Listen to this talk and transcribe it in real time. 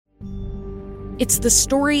It's the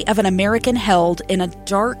story of an American held in a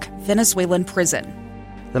dark Venezuelan prison.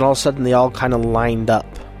 Then all of a sudden they all kind of lined up.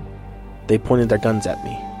 They pointed their guns at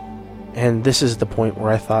me. And this is the point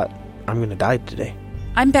where I thought, I'm going to die today.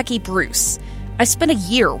 I'm Becky Bruce. I spent a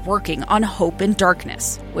year working on Hope in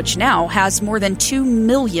Darkness, which now has more than 2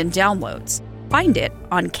 million downloads. Find it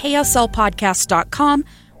on kslpodcast.com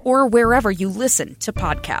or wherever you listen to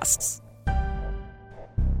podcasts.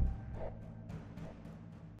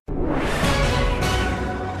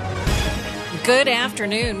 Good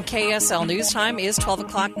afternoon. KSL News Time is 12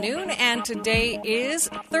 o'clock noon, and today is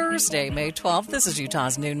Thursday, May 12th. This is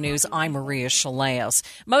Utah's Noon News. I'm Maria Chaleos.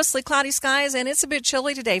 Mostly cloudy skies, and it's a bit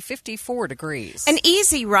chilly today, 54 degrees. An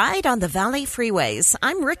easy ride on the Valley freeways.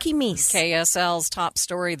 I'm Ricky Meese. KSL's top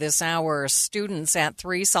story this hour. Students at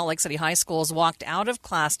 3 Salt Lake City high schools walked out of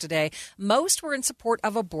class today. Most were in support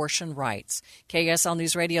of abortion rights. KSL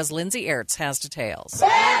News Radio's Lindsay Ertz has details.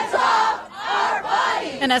 Hands off our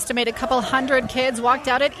bodies! An estimated couple hundred kids walked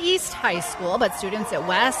out at East High School, but students at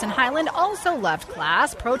West and Highland also left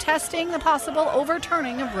class, protesting the possible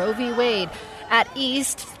overturning of Roe v. Wade. At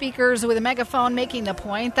East, speakers with a megaphone making the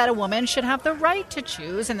point that a woman should have the right to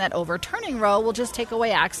choose and that overturning Roe will just take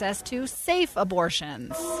away access to safe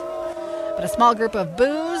abortions. But a small group of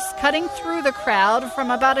boos cutting through the crowd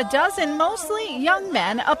from about a dozen, mostly young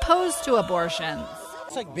men, opposed to abortions.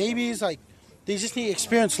 It's like babies, they just need to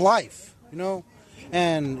experience life,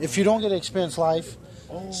 And if you don't get to experience life,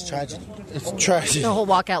 it's tragic. It's tragic. The whole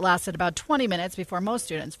walkout lasted about 20 minutes before most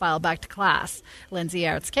students filed back to class. Lindsay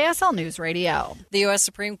Ertz, KSL News Radio. The U.S.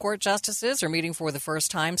 Supreme Court justices are meeting for the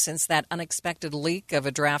first time since that unexpected leak of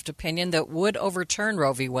a draft opinion that would overturn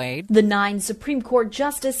Roe v. Wade. The 9 Supreme Court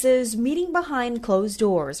justices meeting behind closed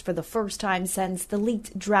doors for the first time since the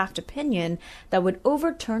leaked draft opinion that would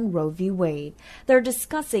overturn Roe v. Wade. They're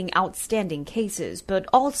discussing outstanding cases, but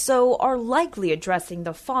also are likely addressing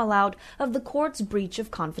the fallout of the court's breach of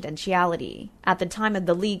confidentiality. At the time of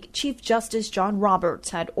the leak, Chief Justice John Roberts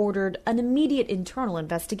had ordered an immediate internal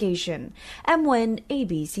investigation. MWin,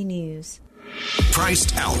 ABC News.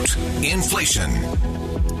 Priced out. Inflation.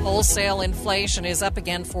 Wholesale inflation is up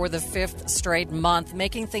again for the 5th straight month,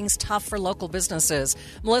 making things tough for local businesses.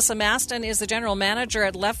 Melissa Maston is the general manager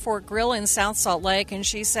at Left Fork Grill in South Salt Lake, and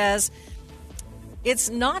she says it's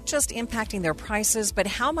not just impacting their prices, but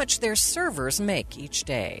how much their servers make each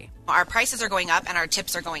day. Our prices are going up and our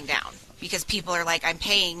tips are going down because people are like, I'm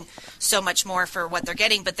paying so much more for what they're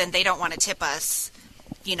getting, but then they don't want to tip us,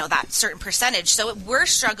 that certain percentage. So we're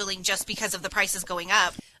struggling just because of the prices going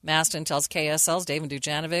up. Maston tells KSL's David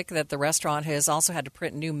Dujanovic that the restaurant has also had to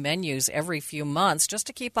print new menus every few months just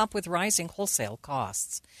to keep up with rising wholesale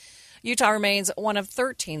costs. Utah remains one of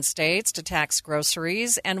 13 states to tax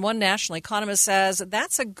groceries, and one national economist says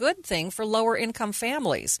that's a good thing for lower-income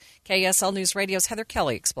families. KSL News Radio's Heather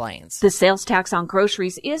Kelly explains. The sales tax on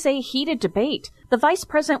groceries is a heated debate. The vice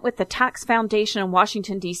president with the Tax Foundation in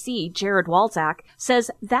Washington, D.C., Jared Walczak, says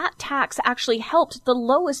that tax actually helped the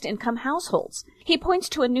lowest-income households. He points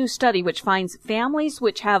to a new study which finds families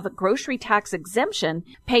which have grocery tax exemption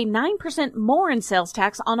pay 9% more in sales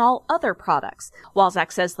tax on all other products.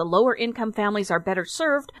 Walczak says the lower-income families are better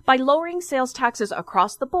served by lowering sales taxes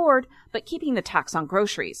across the board, but keeping the tax on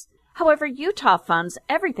groceries. However, Utah funds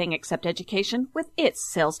everything except education with its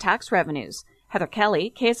sales tax revenues. Heather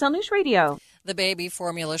Kelly, KSL News Radio. The baby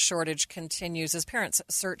formula shortage continues as parents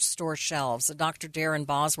search store shelves. Dr. Darren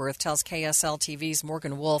Bosworth tells KSL TV's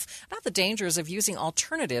Morgan Wolf about the dangers of using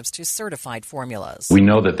alternatives to certified formulas. We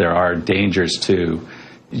know that there are dangers to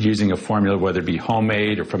using a formula, whether it be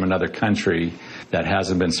homemade or from another country, that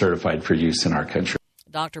hasn't been certified for use in our country.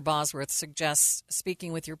 Dr. Bosworth suggests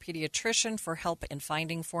speaking with your pediatrician for help in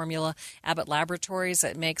finding formula. Abbott Laboratories,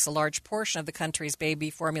 that makes a large portion of the country's baby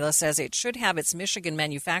formula, says it should have its Michigan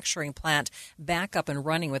manufacturing plant back up and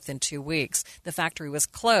running within 2 weeks. The factory was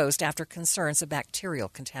closed after concerns of bacterial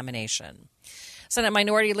contamination. Senate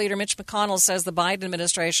Minority Leader Mitch McConnell says the Biden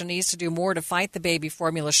administration needs to do more to fight the baby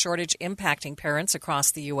formula shortage impacting parents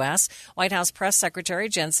across the U.S. White House Press Secretary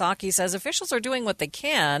Jen Psaki says officials are doing what they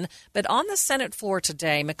can, but on the Senate floor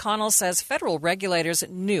today, McConnell says federal regulators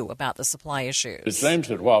knew about the supply issues. It seems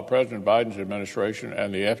that while President Biden's administration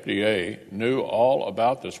and the FDA knew all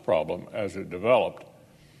about this problem as it developed,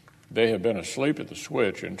 they have been asleep at the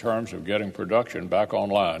switch in terms of getting production back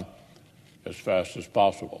online as fast as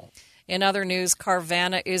possible. In other news,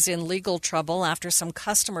 Carvana is in legal trouble after some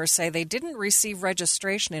customers say they didn't receive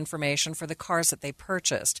registration information for the cars that they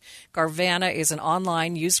purchased. Carvana is an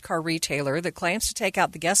online used car retailer that claims to take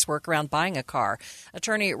out the guesswork around buying a car.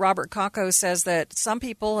 Attorney Robert Kako says that some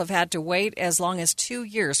people have had to wait as long as 2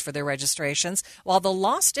 years for their registrations, while the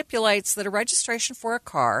law stipulates that a registration for a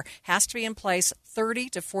car has to be in place 30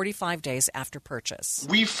 to 45 days after purchase.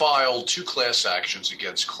 We filed 2 class actions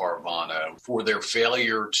against Carvana for their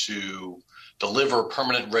failure to deliver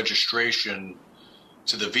permanent registration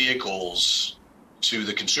to the vehicles to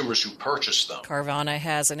the consumers who purchased them. Carvana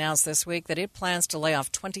has announced this week that it plans to lay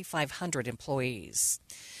off 2,500 employees.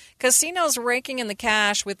 Casinos raking in the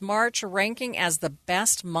cash, with March ranking as the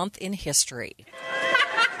best month in history.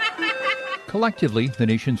 Collectively, the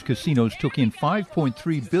nation's casinos took in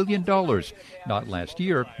 $5.3 billion. Not last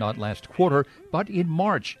year, not last quarter, but in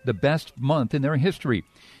March, the best month in their history.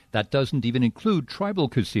 That doesn't even include tribal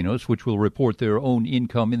casinos, which will report their own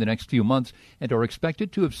income in the next few months and are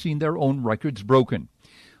expected to have seen their own records broken.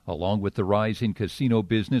 Along with the rise in casino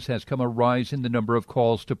business has come a rise in the number of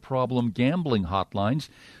calls to problem gambling hotlines,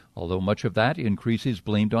 although much of that increase is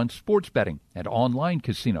blamed on sports betting and online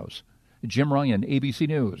casinos. Jim Ryan, ABC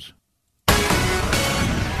News.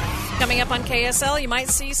 Coming up on KSL, you might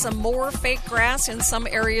see some more fake grass in some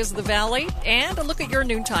areas of the valley, and a look at your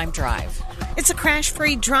noontime drive. It's a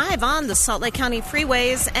crash-free drive on the Salt Lake County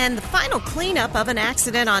freeways and the final cleanup of an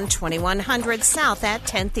accident on 2100 South at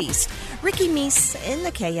 10th East. Ricky Meese in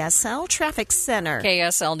the KSL Traffic Center.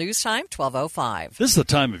 KSL News Time, 12:05. This is the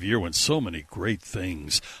time of year when so many great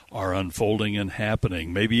things are unfolding and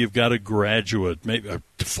happening. Maybe you've got a graduate. Maybe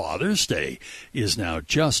Father's Day is now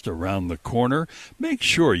just around the corner. Make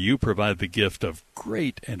sure you provide the gift of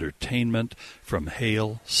great entertainment from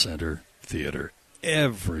Hale Center Theater.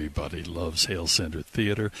 Everybody loves Hale Center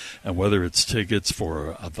Theater, and whether it's tickets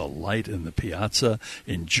for The Light in the Piazza,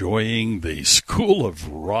 enjoying the School of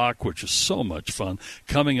Rock, which is so much fun,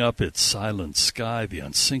 coming up it's Silent Sky, The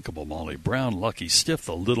Unsinkable Molly Brown, Lucky Stiff,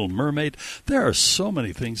 The Little Mermaid. There are so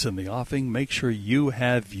many things in the offing. Make sure you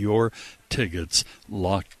have your tickets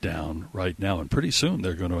locked down right now, and pretty soon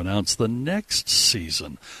they're going to announce the next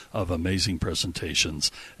season of amazing presentations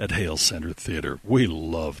at Hale Center Theater. We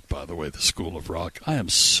loved, by the way, the School of Rock. I am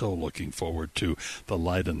so looking forward to The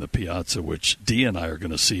Light in the Piazza, which Dee and I are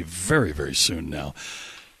going to see very, very soon now.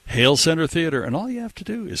 Hale Center Theater, and all you have to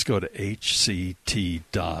do is go to hct.org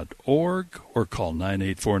or call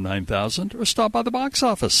 984-9000 or stop by the box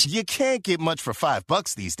office. You can't get much for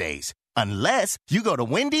 $5 these days. Unless you go to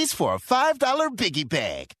Wendy's for a $5 Biggie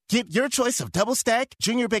Bag. Get your choice of double stack,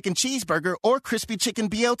 junior bacon cheeseburger, or crispy chicken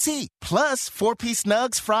BLT. Plus 4-piece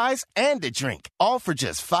nugs, fries, and a drink. All for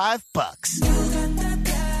just $5.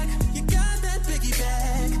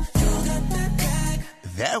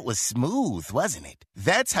 That was smooth, wasn't it?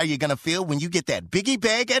 That's how you're going to feel when you get that Biggie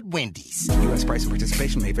Bag at Wendy's. U.S. price and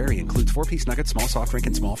participation may vary. Includes 4-piece nuggets, small soft drink,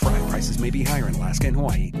 and small fry. Prices may be higher in Alaska and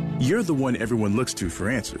Hawaii. You're the one everyone looks to for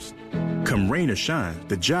answers. Come rain or shine,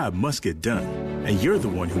 the job must get done. And you're the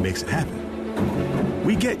one who makes it happen.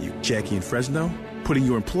 We get you, Jackie in Fresno, putting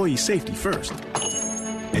your employee safety first.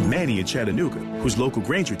 And Manny in Chattanooga, whose local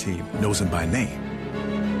Grainger team knows him by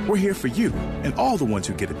name. We're here for you and all the ones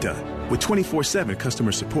who get it done, with 24/7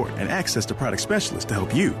 customer support and access to product specialists to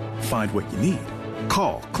help you find what you need.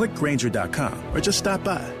 Call clickgrainger.com or just stop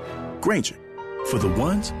by. Grainger, for the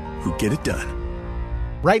ones who get it done.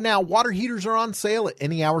 Right now, water heaters are on sale at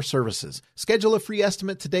Any Hour Services. Schedule a free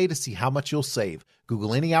estimate today to see how much you'll save.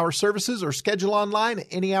 Google Any Hour Services or schedule online at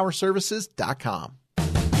anyhourservices.com.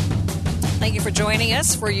 Thank you for joining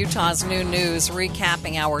us for Utah's Noon News,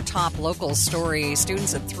 recapping our top local stories.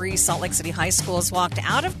 Students at 3 Salt Lake City high schools walked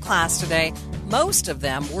out of class today. Most of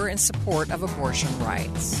them were in support of abortion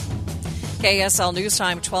rights. KSL News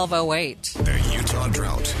Time, 12:08. The Utah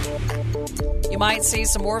Drought. You might see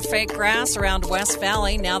some more fake grass around West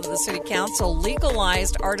Valley now that the City Council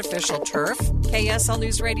legalized artificial turf. KSL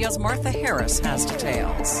News Radio's Martha Harris has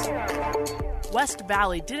details. West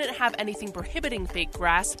Valley didn't have anything prohibiting fake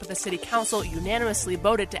grass, but the City Council unanimously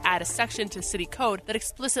voted to add a section to City Code that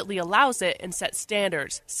explicitly allows it and sets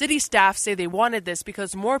standards. City staff say they wanted this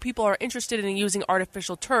because more people are interested in using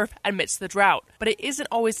artificial turf amidst the drought, but it isn't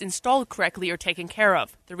always installed correctly or taken care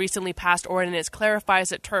of. The recently passed ordinance clarifies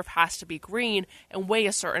that turf has to be green and weigh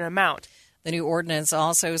a certain amount. The new ordinance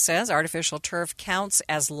also says artificial turf counts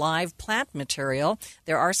as live plant material.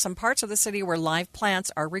 There are some parts of the city where live plants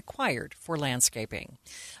are required for landscaping.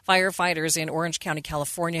 Firefighters in Orange County,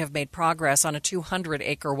 California have made progress on a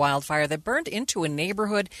 200-acre wildfire that burned into a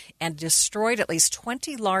neighborhood and destroyed at least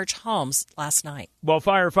 20 large homes last night. While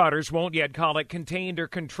firefighters won't yet call it contained or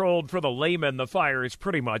controlled, for the layman, the fire is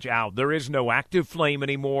pretty much out. There is no active flame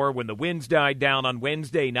anymore. When the winds died down on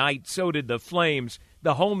Wednesday night, so did the flames.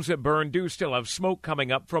 The homes that burned do still have smoke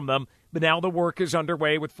coming up from them, but now the work is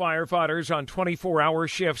underway with firefighters on 24-hour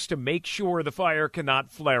shifts to make sure the fire cannot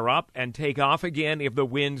flare up and take off again if the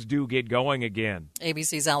winds do get going again.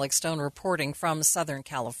 ABC's Alex Stone reporting from Southern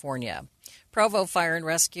California. Provo Fire and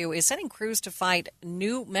Rescue is sending crews to fight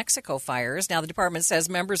New Mexico fires. Now, the department says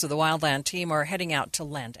members of the wildland team are heading out to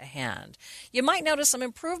lend a hand. You might notice some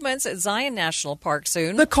improvements at Zion National Park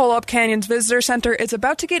soon. The Coal-Up Canyons Visitor Center is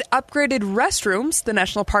about to get upgraded restrooms. The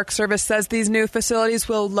National Park Service says these new facilities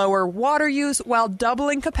will lower water use while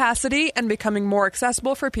doubling capacity and becoming more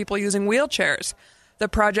accessible for people using wheelchairs. The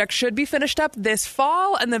project should be finished up this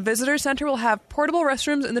fall, and the visitor center will have portable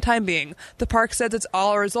restrooms in the time being. The park says it's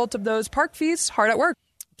all a result of those park fees hard at work.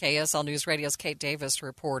 KSL News Radio's Kate Davis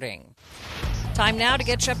reporting. Time now to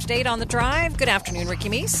get you up to date on the drive. Good afternoon, Ricky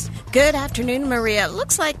Meese. Good afternoon, Maria. It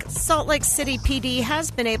looks like Salt Lake City PD has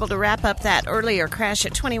been able to wrap up that earlier crash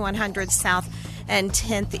at 2100 South and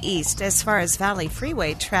 10th East. As far as Valley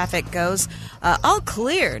Freeway traffic goes, all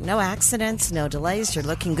clear. No accidents, no delays. You're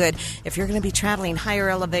looking good. If you're going to be traveling higher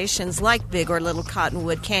elevations like Big or Little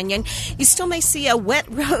Cottonwood Canyon, you still may see a wet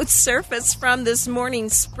road surface from this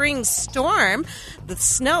morning's spring storm. The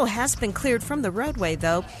snow has been cleared from the roadway,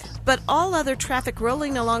 though, but all other traffic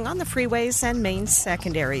rolling along on the freeways and main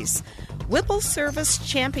secondaries. Whipple Service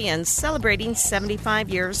Champions celebrating 75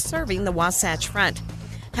 years serving the Wasatch Front.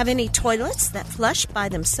 Have any toilets that flush by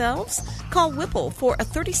themselves? Call Whipple for a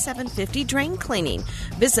 $37.50 drain cleaning.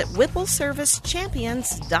 Visit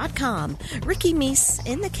WhippleServiceChampions.com. Ricky Meese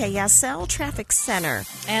in the KSL Traffic Center.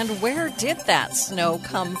 And where did that snow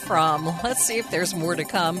come from? Let's see if there's more to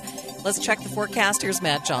come. Let's check the forecast. Here's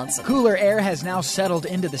Matt Johnson. Cooler air has now settled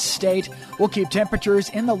into the state. We'll keep temperatures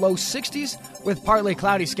in the low 60s with partly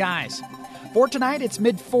cloudy skies. For tonight, it's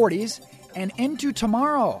mid-40s. And into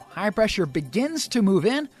tomorrow, high pressure begins to move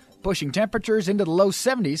in, pushing temperatures into the low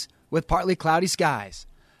 70s with partly cloudy skies.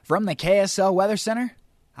 From the KSL Weather Center,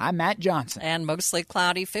 I'm Matt Johnson. And mostly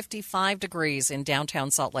cloudy, 55 degrees in downtown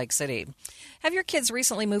Salt Lake City. Have your kids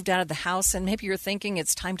recently moved out of the house and maybe you're thinking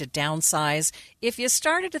it's time to downsize? If you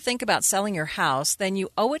started to think about selling your house, then you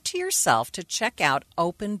owe it to yourself to check out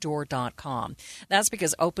OpenDoor.com. That's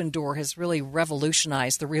because Open Door has really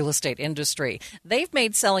revolutionized the real estate industry. They've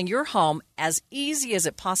made selling your home as easy as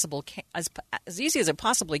it possibly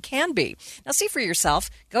can be. Now see for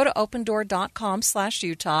yourself. Go to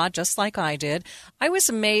OpenDoor.com/Utah, just like I did. I was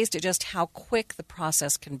amazed at just how quick the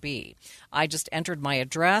process can be. I just entered my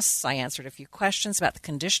address, I answered a few questions about the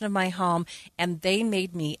condition of my home, and they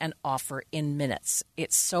made me an offer in minutes.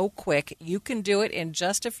 It's so quick, you can do it in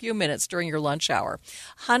just a few minutes during your lunch hour.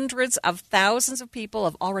 Hundreds of thousands of people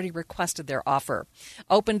have already requested their offer.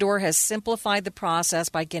 Open Door has simplified the process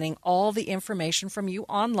by getting all the information from you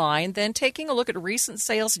online, then taking a look at recent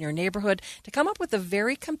sales in your neighborhood to come up with a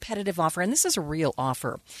very competitive offer, and this is a real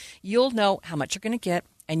offer. You'll know how much you're going to get,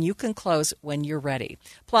 and you can close when you're ready.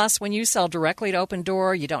 Plus, when you sell directly to Open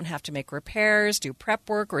Door, you don't have to make repairs, do prep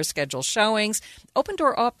work, or schedule showings. Open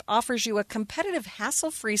Door offers you a competitive,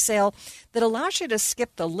 hassle-free sale that allows you to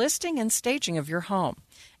skip the listing and staging of your home.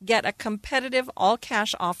 Get a competitive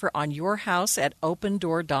all-cash offer on your house at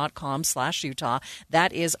OpenDoor.com/Utah.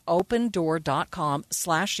 That is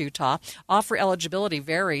OpenDoor.com/Utah. Offer eligibility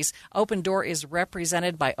varies. Open Door is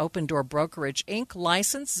represented by Open Door Brokerage, Inc.,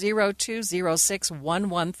 license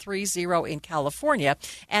 02061130 in California,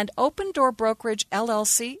 and Open Door Brokerage,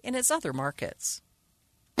 LLC, in its other markets.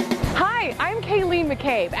 Hi, I'm Kayleen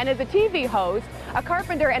McCabe, and as a TV host, a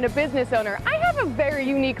carpenter, and a business owner, I have a very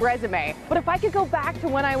unique resume. But if I could go back to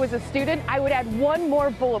when I was a student, I would add one more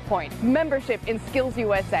bullet point: membership in Skills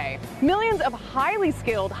USA. Millions of highly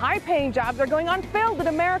skilled, high-paying jobs are going unfilled in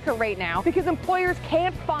America right now because employers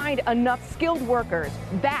can't find enough skilled workers.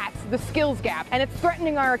 That's the skills gap, and it's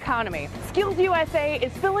threatening our economy. Skills USA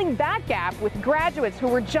is filling that gap with graduates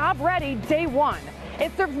who are job-ready day one.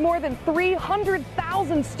 It serves more than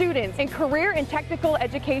 300,000 students in career and technical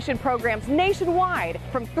education programs nationwide,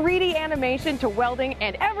 from 3D animation to welding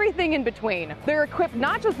and everything in between. They're equipped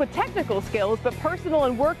not just with technical skills, but personal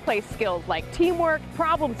and workplace skills like teamwork,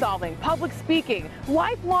 problem solving, public speaking,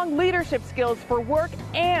 lifelong leadership skills for work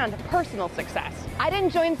and personal success. I didn't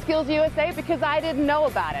join Skills USA because I didn't know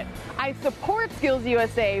about it. I support Skills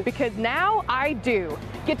USA because now I do.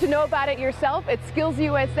 Get to know about it yourself at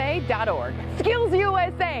skillsusa.org. Skills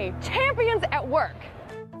USA, champions at work.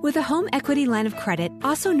 With a home equity line of credit,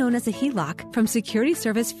 also known as a HELOC, from Security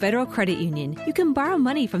Service Federal Credit Union, you can borrow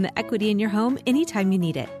money from the equity in your home anytime you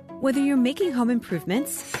need it. Whether you're making home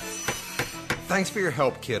improvements... Thanks for your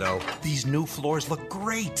help, kiddo. These new floors look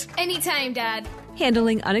great. Anytime, Dad.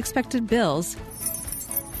 Handling unexpected bills...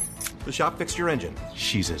 The shop fixed your engine.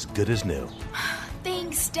 She's as good as new.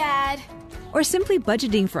 Thanks, Dad. Or simply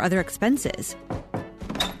budgeting for other expenses.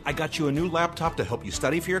 I got you a new laptop to help you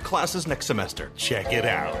study for your classes next semester. Check it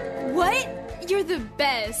out. What? You're the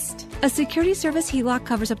best. A Security Service HELOC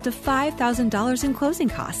covers up to $5,000 in closing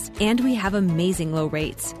costs, and we have amazing low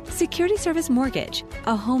rates. Security Service Mortgage,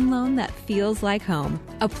 a home loan that feels like home.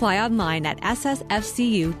 Apply online at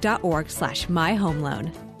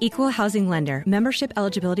ssfcu.org/myhomeloan. Equal housing lender. Membership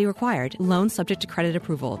eligibility required. Loan subject to credit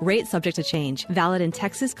approval. Rate subject to change. Valid in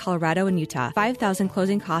Texas, Colorado, and Utah. $5,000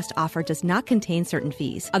 closing cost offer does not contain certain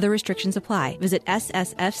fees. Other restrictions apply. Visit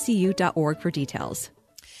ssfcu.org for details.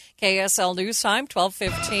 KSL News Time,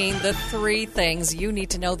 12:15. The three things you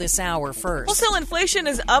need to know this hour first. Wholesale inflation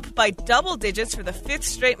is up by double digits for the fifth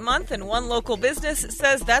straight month, and one local business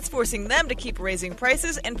says that's forcing them to keep raising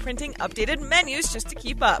prices and printing updated menus just to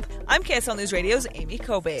keep up. I'm KSL News Radio's Amy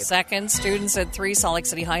Kobabe. Second, students at 3 Salt Lake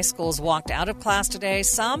City high schools walked out of class today,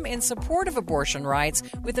 some in support of abortion rights,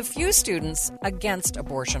 with a few students against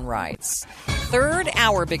abortion rights. Third,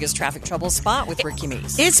 our biggest traffic trouble spot with Ricky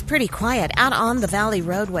Meese. It's pretty quiet out on the Valley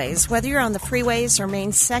roadways. Whether you're on the freeways or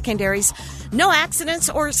main secondaries, no accidents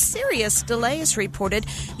or serious delays reported.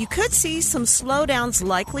 You could see some slowdowns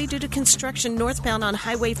likely due to construction northbound on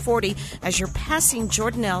Highway 40 as you're passing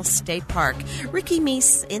Jordanelle State Park. Ricky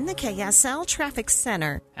Meese in the KSL Traffic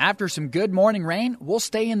Center. After some good morning rain, we'll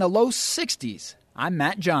stay in the low 60s. I'm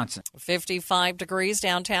Matt Johnson. 55 degrees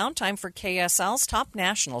downtown. Time for KSL's top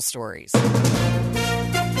national stories.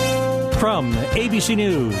 From ABC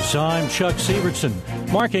News, I'm Chuck Severson.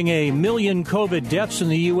 Marking 1 million COVID deaths in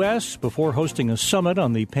the U.S. before hosting a summit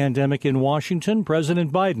on the pandemic in Washington,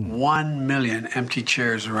 President Biden. 1 million empty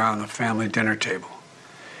chairs around the family dinner table.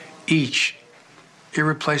 Each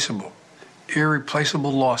irreplaceable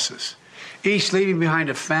losses. Each leaving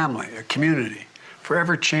behind a family, a community,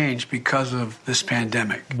 forever changed because of this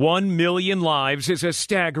pandemic. 1 million lives is a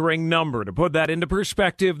staggering number. To put that into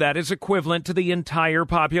perspective, that is equivalent to the entire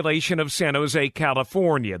population of San Jose,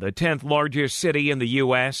 California, the 10th largest city in the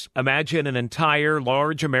U.S. Imagine an entire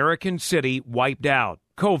large American city wiped out.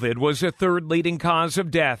 COVID was the third leading cause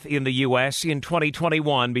of death in the U.S. in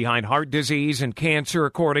 2021, behind heart disease and cancer,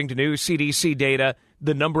 according to new CDC data.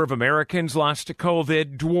 The number of Americans lost to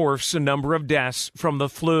COVID dwarfs the number of deaths from the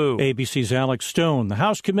flu. ABC's Alex Stone. The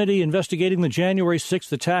House committee investigating the January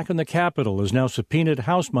 6th attack on the Capitol has now subpoenaed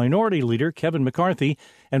House Minority Leader Kevin McCarthy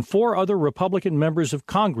and 4 other Republican members of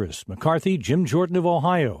Congress: McCarthy, Jim Jordan of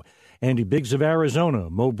Ohio, Andy Biggs of Arizona,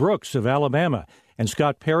 Mo Brooks of Alabama, and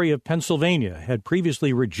Scott Perry of Pennsylvania had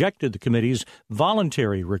previously rejected the committee's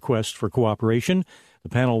voluntary request for cooperation. The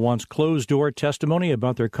panel wants closed-door testimony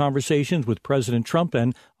about their conversations with President Trump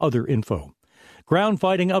and other info. Ground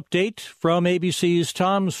fighting update from ABC's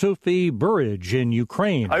Tom Sophie Burridge in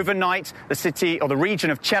Ukraine. Overnight, the city or the region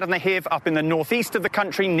of Chernihiv up in the northeast of the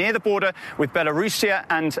country near the border with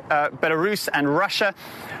Belarus and Russia.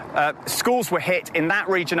 Schools were hit in that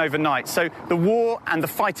region overnight. So the war and the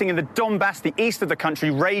fighting in the Donbass, the east of the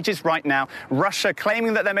country, rages right now. Russia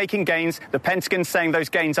claiming that they're making gains. The Pentagon saying those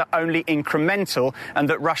gains are only incremental and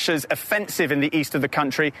that Russia's offensive in the east of the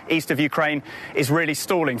country, east of Ukraine, is really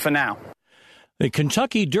stalling for now. The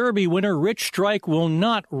Kentucky Derby winner Rich Strike will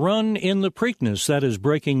not run in the Preakness. That is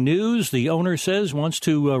breaking news. The owner says wants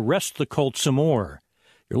to rest the colt some more.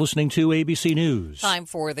 You're listening to ABC News. Time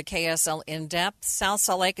for the KSL In-Depth. South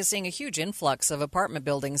Salt Lake is seeing a huge influx of apartment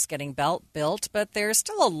buildings getting built, but there's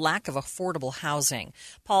still a lack of affordable housing.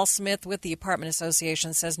 Paul Smith with the Apartment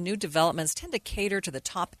Association says new developments tend to cater to the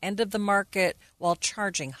top end of the market while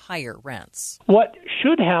charging higher rents. What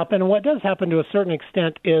should happen, and what does happen to a certain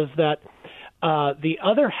extent, is that the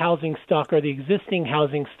other housing stock or the existing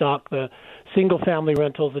housing stock, the single-family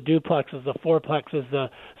rentals, the duplexes, the fourplexes,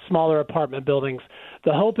 the smaller apartment buildings,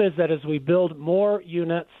 the hope is that as we build more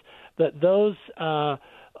units, that those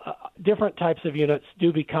different types of units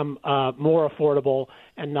do become more affordable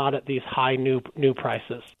and not at these high new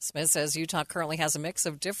prices. Smith says Utah currently has a mix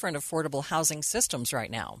of different affordable housing systems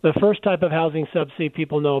right now. The first type of housing subsidy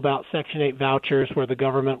people know about, Section 8 vouchers, where the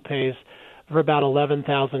government pays for about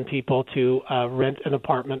 11,000 people to rent an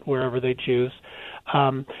apartment wherever they choose.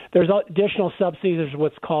 There's additional subsidies. There's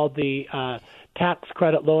what's called the tax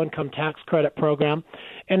credit, low-income tax credit program.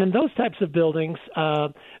 And in those types of buildings,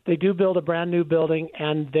 they do build a brand-new building,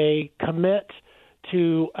 and they commit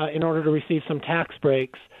to, in order to receive some tax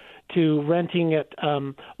breaks, to renting at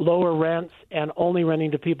lower rents and only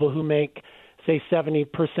renting to people who make, say, 70%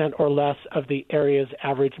 or less of the area's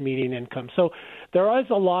average median income. So there is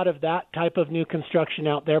a lot of that type of new construction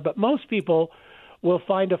out there, but most people will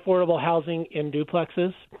find affordable housing in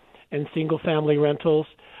duplexes and single-family rentals.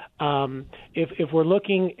 If we're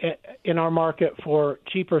looking in our market for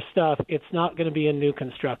cheaper stuff, it's not going to be in new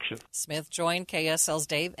construction. Smith joined KSL's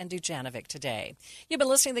Dave and Dujanovic today. You've been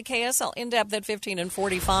listening to KSL In-Depth at 15 and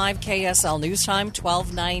 45, KSL News Time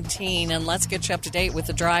 12:19. And let's get you up to date with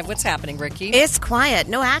the drive. What's happening, Ricky? It's quiet.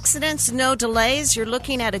 No accidents, no delays. You're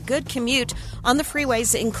looking at a good commute on the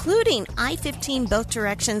freeways, including I-15 both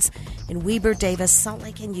directions in Weber, Davis, Salt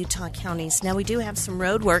Lake, and Utah counties. Now, we do have some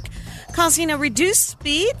road work causing a reduced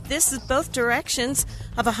speed. This is both directions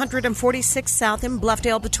of 146 south in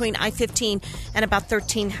Bluffdale between I-15 and about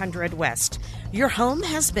 1300 west. Your home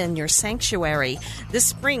has been your sanctuary. This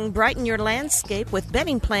spring, brighten your landscape with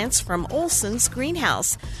bedding plants from Olson's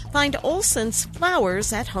Greenhouse. Find Olson's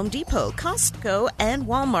Flowers at Home Depot, Costco, and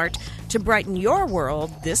Walmart to brighten your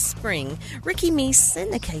world this spring. Ricky Meese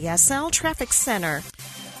in the KSL Traffic Center.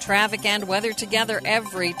 Traffic and weather together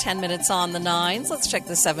every 10 minutes on the 9s. Let's check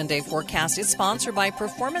the 7-day forecast. It's sponsored by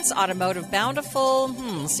Performance Automotive Bountiful.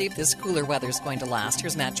 See if this cooler weather is going to last.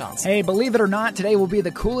 Here's Matt Johnson. Hey, believe it or not, today will be the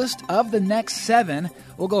coolest of the next 7.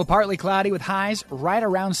 We'll go partly cloudy with highs right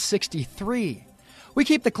around 63. We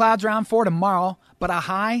keep the clouds around for tomorrow, but a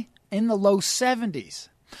high in the low 70s.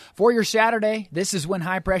 For your Saturday, this is when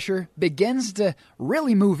high pressure begins to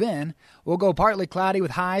really move in. We'll go partly cloudy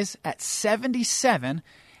with highs at 77.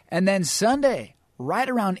 And then Sunday, right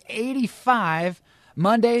around 85.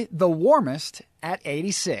 Monday, the warmest at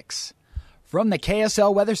 86. From the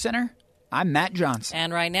KSL Weather Center, I'm Matt Johnson.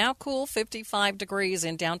 And right now, cool 55 degrees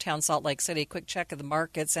in downtown Salt Lake City. Quick check of the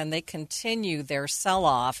markets, and they continue their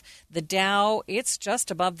sell-off. The Dow, it's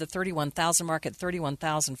just above the 31,000 mark at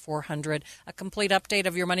 31,400. A complete update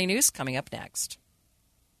of your money news coming up next.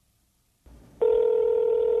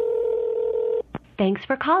 Thanks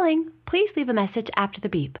for calling. Please leave a message after the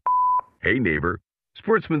beep. Hey, neighbor.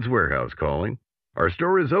 Sportsman's Warehouse calling. Our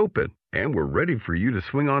store is open, and we're ready for you to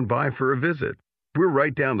swing on by for a visit. We're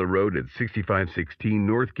right down the road at 6516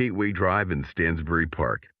 North Gateway Drive in Stansbury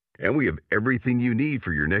Park. And we have everything you need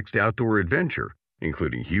for your next outdoor adventure,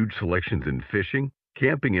 including huge selections in fishing,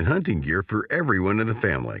 camping, and hunting gear for everyone in the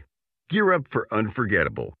family. Gear up for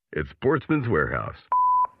unforgettable at Sportsman's Warehouse.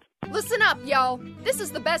 Listen up, y'all. This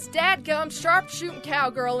is the best dadgum sharpshooting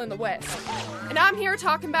cowgirl in the West. And I'm here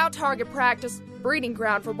talking about target practice, breeding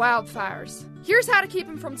ground for wildfires. Here's how to keep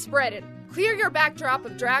them from spreading. Clear your backdrop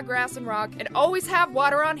of dry grass and rock and always have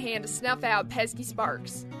water on hand to snuff out pesky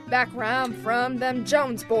sparks. Back where I'm from, them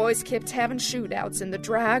Jones boys kept having shootouts in the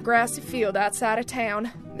dry, grassy field outside of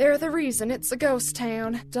town. They're the reason it's a ghost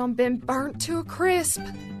town. Done been burnt to a crisp.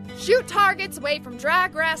 Shoot targets away from dry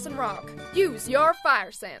grass and rock. Use your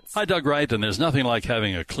fire sense. Hi, Doug Wright, and there's nothing like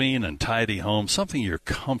having a clean and tidy home, something you're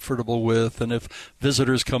comfortable with, and if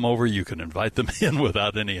visitors come over, you can invite them in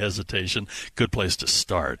without any hesitation. Good place to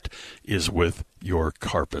start is with your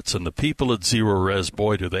carpets. And the people at Zero Res,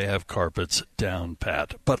 boy, do they have carpets down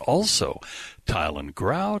pat. But also tile and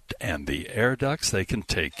grout and the air ducts, they can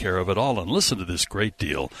take care of it all. And listen to this great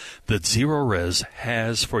deal that Zero Res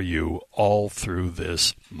has for you all through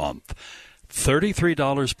this month.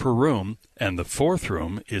 $33 per room, and the fourth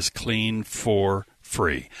room is clean for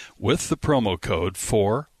free with the promo code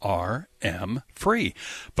 4RM free.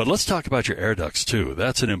 But let's talk about your air ducts too.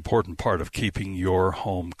 That's an important part of keeping your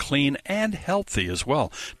home clean and healthy as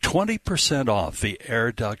well. 20% off the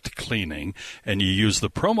air duct cleaning, and you use the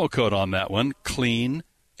promo code on that one, Clean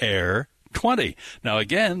Air 20. Now,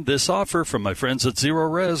 again, this offer from my friends at Zero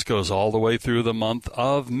Res goes all the way through the month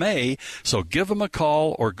of May. So give them a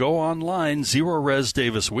call or go online,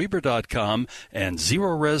 ZeroResDavisWeber.com and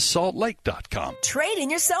ZeroResSaltLake.com. Trade in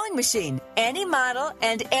your sewing machine, any model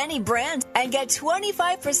and any brand, and get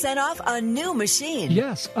 25% off a new machine.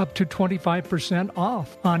 Yes, up to 25%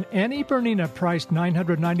 off on any Bernina priced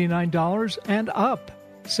 $999 and up.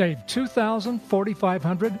 Save $2,000,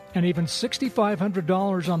 $4,500, and even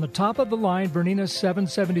 $6,500 on the top-of-the-line Bernina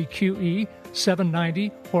 770QE,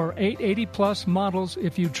 790, or 880 Plus models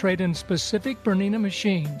if you trade in specific Bernina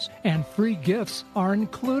machines, and free gifts are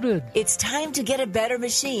included. It's time to get a better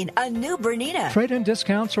machine, a new Bernina. Trade-in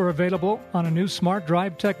discounts are available on a new Smart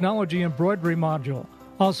Drive technology embroidery module.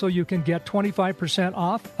 Also, you can get 25%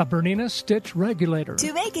 off a Bernina stitch regulator.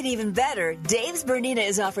 To make it even better, Dave's Bernina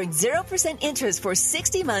is offering 0% interest for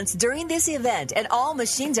 60 months during this event, and all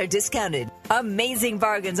machines are discounted. Amazing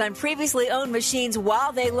bargains on previously owned machines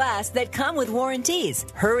while they last that come with warranties.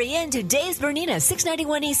 Hurry in to Dave's Bernina,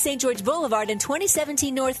 691 East St. George Boulevard and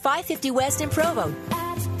 2017 North 550 West in Provo.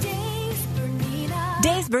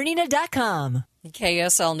 Dave'sBernina.com.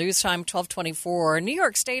 KSL News Time 1224. New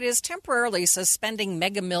York State is temporarily suspending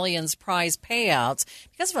Mega Millions prize payouts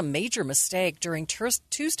because of a major mistake during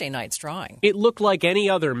Tuesday night's drawing. It looked like any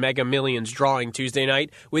other Mega Millions drawing Tuesday night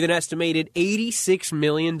with an estimated $86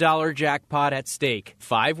 million jackpot at stake.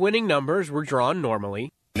 5 winning numbers were drawn normally.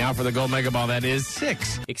 Now for the Gold Mega Ball, that is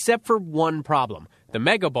 6. Except for one problem. The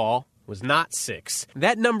Mega Ball was not 6.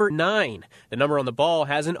 That number 9. The number on the ball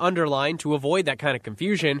has an underline to avoid that kind of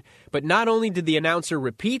confusion, but not only did the announcer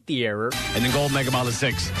repeat the error, and the Gold Mega Ball is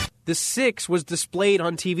 6. The 6 was displayed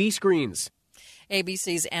on TV screens.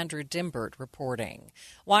 ABC's Andrew Dimbert reporting.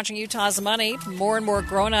 Watching Utah's Money, more and more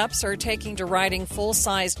grown-ups are taking to riding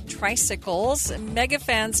full-sized tricycles. Mega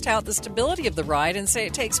fans tout the stability of the ride and say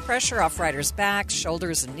it takes pressure off riders' backs,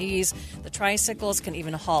 shoulders, and knees. The tricycles can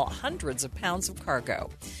even haul hundreds of pounds of cargo.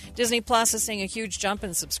 Disney Plus is seeing a huge jump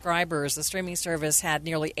in subscribers. The streaming service had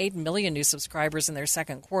nearly 8 million new subscribers in their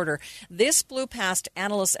second quarter. This blew past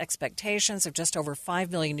analysts' expectations of just over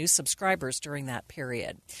 5 million new subscribers during that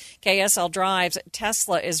period. KSL Drives,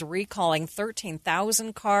 Tesla is recalling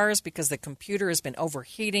 13,000 cars because the computer has been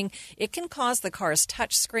overheating. It can cause the car's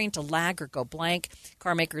touchscreen to lag or go blank.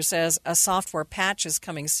 Carmaker says a software patch is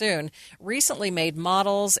coming soon. Recently made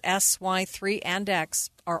models S, Y, 3, and X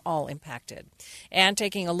are all impacted. And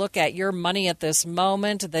taking a look at your money at this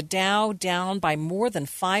moment, the Dow down by more than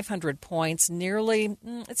 500 points, nearly,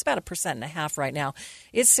 it's about 1.5% right now.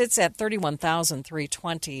 It sits at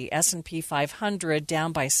 31,320. S&P 500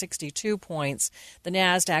 down by 62 points. The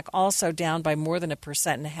NASDAQ also down by more than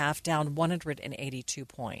 1.5%, down 182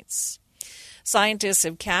 points. Scientists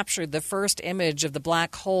have captured the first image of the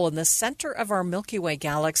black hole in the center of our Milky Way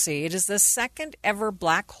galaxy. It is the second ever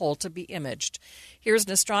black hole to be imaged. Here's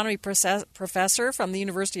an astronomy professor from the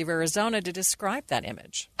University of Arizona to describe that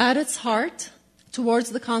image. At its heart,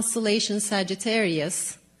 towards the constellation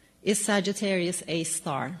Sagittarius, is Sagittarius A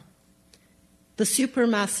star, the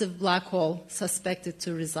supermassive black hole suspected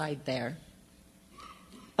to reside there.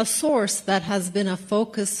 A source that has been a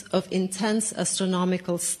focus of intense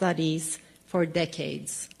astronomical studies for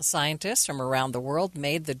decades. Scientists from around the world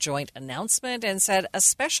made the joint announcement and said a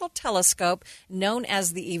special telescope known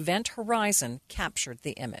as the Event Horizon captured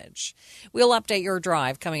the image. We'll update your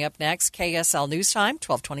drive coming up next. KSL News Time,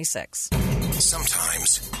 1226.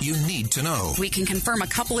 Sometimes you need to know. We can confirm a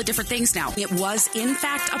couple of different things now. It was, in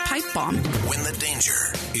fact, a pipe bomb. When the danger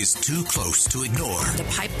is too close to ignore. The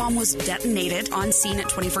pipe bomb was detonated on scene at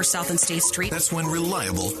 21st South and State Street. That's when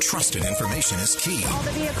reliable, trusted information is key. All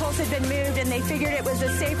the vehicles had been moved and they figured it was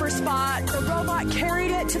a safer spot. The robot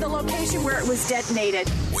carried it to the location where it was detonated.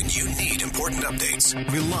 When you need important updates,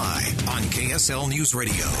 rely on KSL News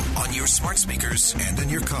Radio on your smart speakers and in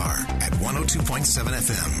your car at 102.7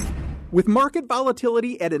 FM. With market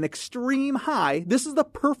volatility at an extreme high, this is the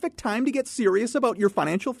perfect time to get serious about your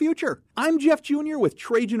financial future. I'm Jeff Jr. with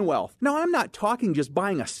Trajan Wealth. Now, I'm not talking just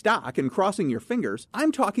buying a stock and crossing your fingers.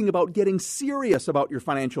 I'm talking about getting serious about your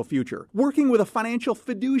financial future, working with a financial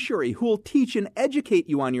fiduciary who will teach and educate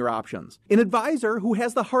you on your options, an advisor who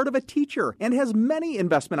has the heart of a teacher and has many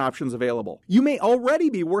investment options available. You may already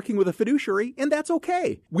be working with a fiduciary, and that's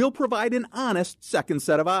okay. We'll provide an honest second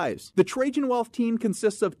set of eyes. The Trajan Wealth team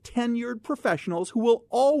consists of tenured professionals who will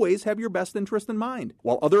always have your best interest in mind.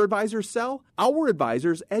 While other advisors sell, our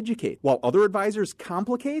advisors educate. While other advisors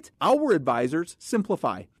complicate, our advisors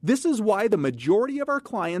simplify. This is why the majority of our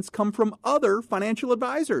clients come from other financial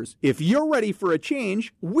advisors. If you're ready for a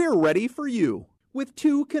change, we're ready for you. With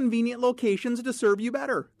 2 convenient locations to serve you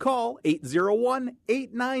better. Call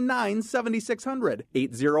 801-899-7600.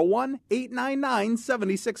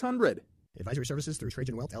 801-899-7600. Advisory services through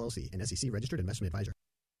Trajan Wealth, LLC, an SEC registered investment advisor.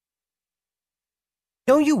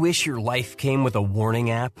 Don't you wish your life came with a warning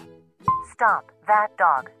app? Stop. That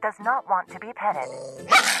dog does not want to be petted.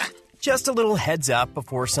 Just a little heads up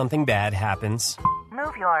before something bad happens.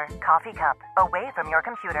 Move your coffee cup away from your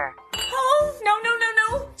computer. Oh, no.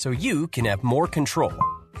 So you can have more control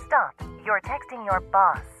or texting your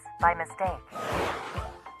boss by mistake.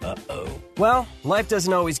 Uh-oh. Well, life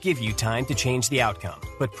doesn't always give you time to change the outcome,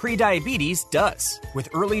 but prediabetes does. With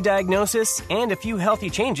early diagnosis and a few healthy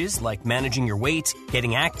changes like managing your weight,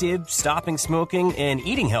 getting active, stopping smoking, and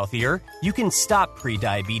eating healthier, you can stop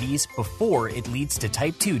prediabetes before it leads to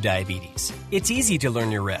type 2 diabetes. It's easy to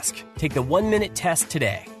learn your risk. Take the 1-minute test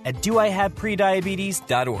today at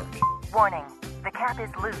doihaveprediabetes.org. Warning, the cap is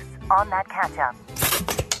loose on that catch-up.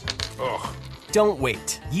 Ugh. Don't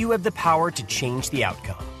wait. You have the power to change the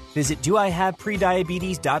outcome. Visit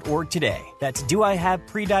doihaveprediabetes.org today. That's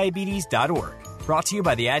doihaveprediabetes.org. Brought to you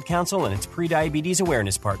by the Ad Council and its Prediabetes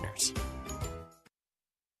Awareness Partners.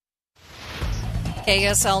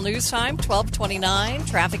 KSL News Time, 12:29.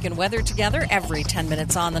 Traffic and weather together every 10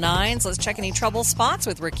 minutes on the nines. Let's check any trouble spots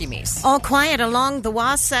with Ricky Meese. All quiet along the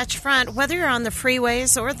Wasatch Front, whether you're on the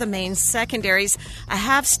freeways or the main secondaries. I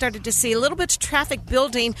have started to see a little bit of traffic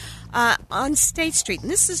building on State Street.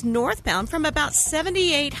 And this is northbound from about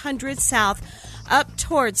 7800 South up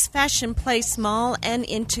towards Fashion Place Mall and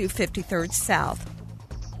into 53rd South.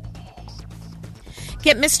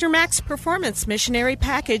 Get Mr. Max Performance Missionary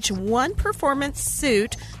Package, 1 performance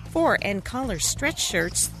suit, 4 and collar stretch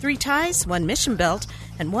shirts, 3 ties, 1 mission belt,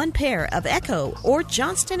 and 1 pair of Echo or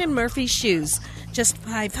Johnston & Murphy shoes. Just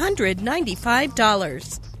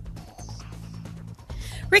 $595.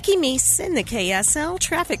 Ricky Meese in the KSL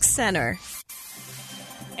Traffic Center.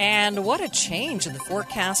 And what a change in the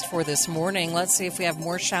forecast for this morning. Let's see if we have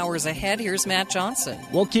more showers ahead. Here's Matt Johnson.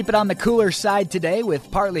 We'll keep it on the cooler side today with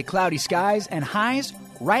partly cloudy skies and highs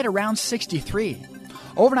right around 63.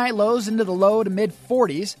 Overnight lows into the low to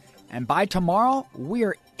mid-40s. And by tomorrow, we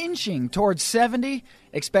are inching towards 70.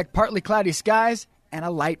 Expect partly cloudy skies and a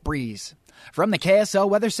light breeze. From the KSL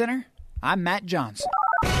Weather Center, I'm Matt Johnson.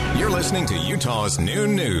 You're listening to Utah's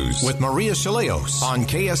Noon News with Maria Chaleos on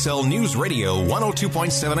KSL News Radio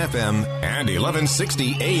 102.7 FM and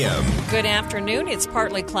 1160 AM. Good afternoon. It's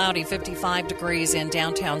partly cloudy, 55 degrees in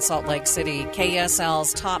downtown Salt Lake City.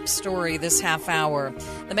 KSL's top story this half hour.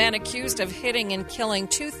 The man accused of hitting and killing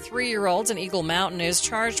 2 3-year-olds in Eagle Mountain is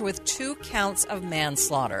charged with 2 counts of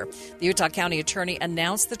manslaughter. The Utah County Attorney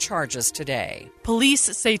announced the charges today.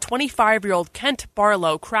 Police say 25-year-old Kent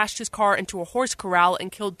Barlow crashed his car into a horse corral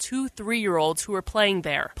and killed 2 3-year-olds who were playing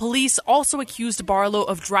there. Police also accused Barlow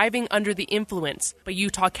of driving under the influence, but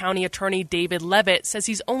Utah County Attorney David Levitt says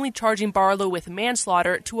he's only charging Barlow with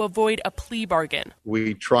manslaughter to avoid a plea bargain.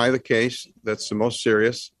 We try the case that's the most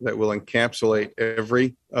serious, that will encapsulate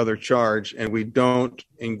every other charge, and we don't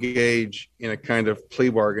engage in a kind of plea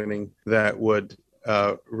bargaining that would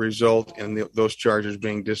result in those charges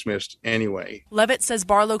being dismissed anyway. Levitt says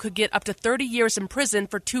Barlow could get up to 30 years in prison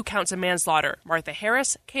for 2 counts of manslaughter. Martha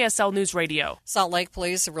Harris, KSL News Radio. Salt Lake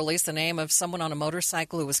police have released the name of someone on a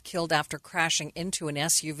motorcycle who was killed after crashing into an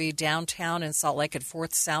SUV downtown in Salt Lake at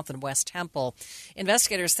 4th South and West Temple.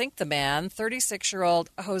 Investigators think the man,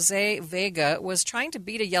 36-year-old Jose Vega, was trying to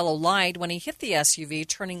beat a yellow light when he hit the SUV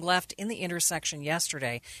turning left in the intersection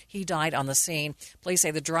yesterday. He died on the scene. Police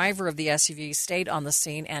say the driver of the SUV stayed on the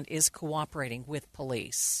scene and is cooperating with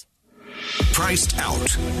police. Priced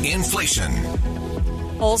out. Inflation.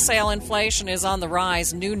 Wholesale inflation is on the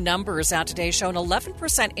rise. New numbers out today show an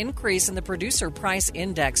 11% increase in the Producer Price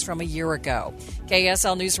Index from a year ago.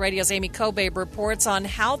 KSL News Radio's Amy Kobabe reports on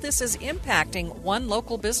how this is impacting one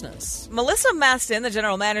local business. Melissa Maston, the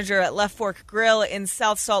general manager at Left Fork Grill in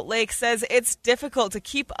South Salt Lake, says it's difficult to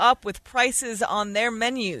keep up with prices on their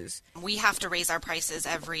menus. We have to raise our prices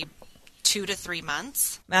every 2 to 3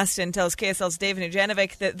 months. Maston tells KSL's Dave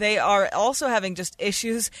Nujanovic that they are also having just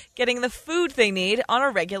issues getting the food they need on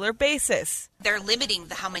a regular basis. They're limiting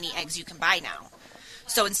how many eggs you can buy now.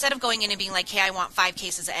 So instead of going in and being like, hey, I want 5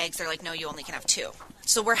 cases of eggs, they're like, no, you only can have 2.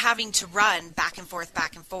 So we're having to run back and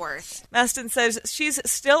forth. Maston says she's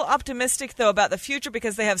still optimistic, though, about the future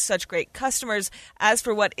because they have such great customers. As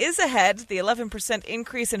for what is ahead, the 11%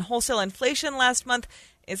 increase in wholesale inflation last month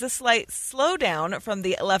is a slight slowdown from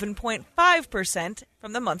the 11.5%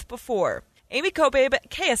 from the month before. Amy Kobabe,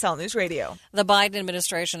 KSL News Radio. The Biden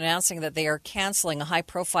administration announcing that they are canceling a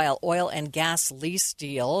high-profile oil and gas lease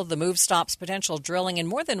deal. The move stops potential drilling in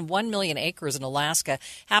more than 1 million acres in Alaska,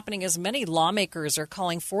 happening as many lawmakers are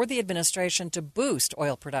calling for the administration to boost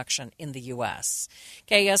oil production in the U.S.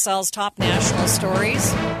 KSL's top national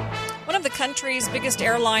stories. One of the country's biggest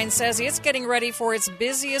airlines says it's getting ready for its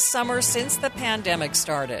busiest summer since the pandemic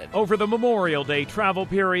started. Over the Memorial Day travel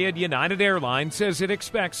period, United Airlines says it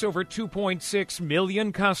expects over 2.6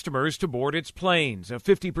 million customers to board its planes, a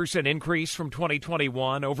 50% increase from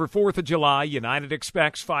 2021. Over 4th of July, United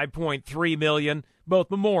expects 5.3 million.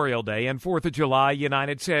 Both Memorial Day and 4th of July,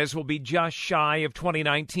 United says, will be just shy of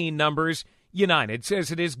 2019 numbers. United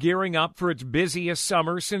says it is gearing up for its busiest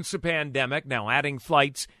summer since the pandemic, now adding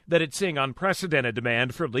flights that it's seeing unprecedented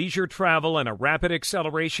demand for leisure travel and a rapid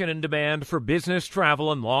acceleration in demand for business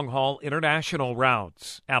travel and long-haul international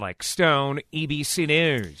routes. Alex Stone, EBC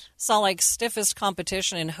News. Salt Lake's stiffest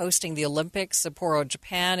competition in hosting the Olympics, Sapporo,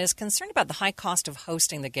 Japan, is concerned about the high cost of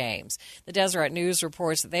hosting the Games. The Deseret News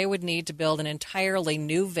reports that they would need to build an entirely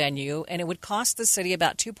new venue, and it would cost the city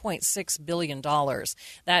about $2.6 billion.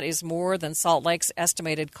 That is more than Salt Lake's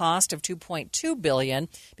estimated cost of $2.2 billion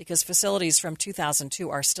because facilities from 2002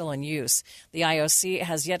 are still in use. The IOC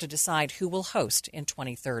has yet to decide who will host in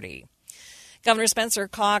 2030. Governor Spencer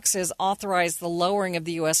Cox has authorized the lowering of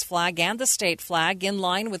the U.S. flag and the state flag in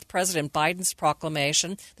line with President Biden's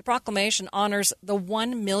proclamation. The proclamation honors the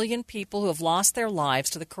 1 million people who have lost their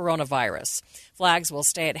lives to the coronavirus. Flags will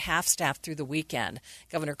stay at half-staff through the weekend.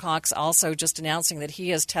 Governor Cox also just announcing that he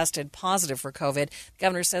has tested positive for COVID. The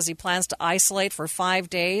governor says he plans to isolate for 5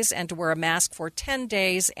 days and to wear a mask for 10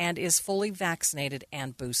 days and is fully vaccinated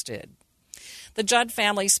and boosted. The Judd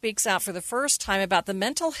family speaks out for the first time about the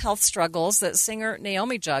mental health struggles that singer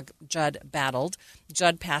Naomi Judd battled.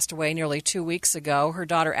 Judd passed away nearly 2 weeks ago. Her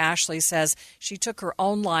daughter Ashley says she took her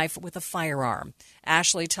own life with a firearm.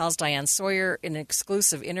 Ashley tells Diane Sawyer in an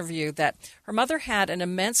exclusive interview that her mother had an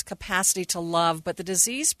immense capacity to love, but the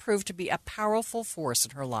disease proved to be a powerful force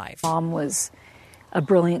in her life. Mom was a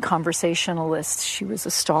brilliant conversationalist. She was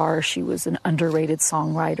a star. She was an underrated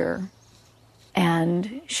songwriter.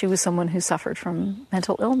 And she was someone who suffered from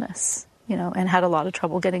mental illness, and had a lot of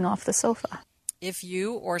trouble getting off the sofa. If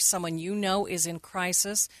you or someone you know is in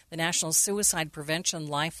crisis, the National Suicide Prevention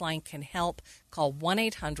Lifeline can help. Call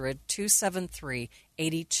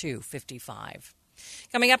 1-800-273-8255.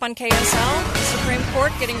 Coming up on KSL, the Supreme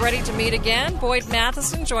Court getting ready to meet again. Boyd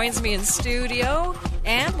Matheson joins me in studio,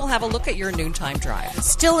 and we'll have a look at your noontime drive.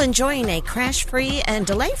 Still enjoying a crash-free and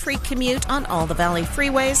delay-free commute on all the Valley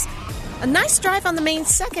freeways. A nice drive on the main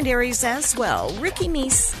secondaries as well. Ricky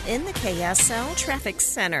Neese in the KSL Traffic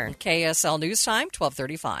Center. KSL News Time,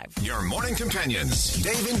 12:35. Your morning companions,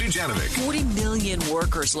 Dave and Dujanovic. 40 million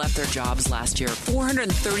workers left their jobs last year.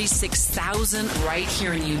 436,000 right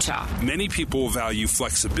here in Utah. Many people value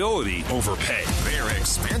flexibility over pay. They're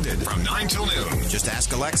expanded from 9 till noon. Just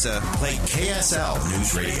ask Alexa, play KSL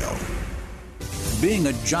News Radio. Being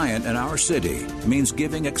a giant in our city means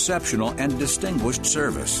giving exceptional and distinguished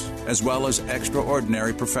service, as well as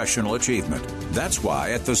extraordinary professional achievement. That's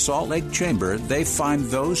why at the Salt Lake Chamber, they find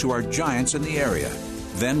those who are giants in the area,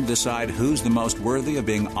 then decide who's the most worthy of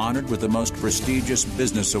being honored with the most prestigious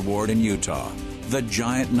business award in Utah, the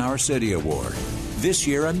Giant in Our City Award. This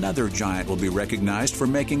year, another giant will be recognized for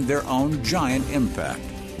making their own giant impact,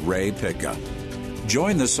 Ray Pickup.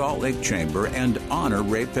 Join the Salt Lake Chamber and honor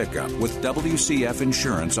Ray Pickup with WCF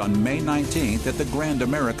Insurance on May 19th at the Grand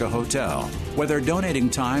America Hotel. Whether donating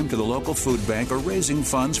time to the local food bank or raising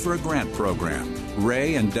funds for a grant program,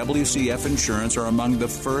 Ray and WCF Insurance are among the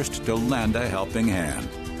first to lend a helping hand.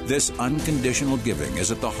 This unconditional giving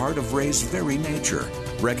is at the heart of Ray's very nature,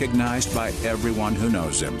 recognized by everyone who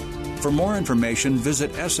knows him. For more information,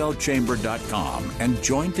 visit slchamber.com and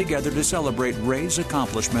join together to celebrate Ray's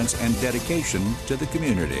accomplishments and dedication to the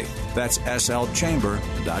community. That's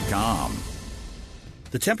slchamber.com.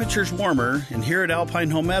 The temperature's warmer, and here at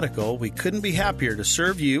Alpine Home Medical, we couldn't be happier to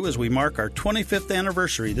serve you as we mark our 25th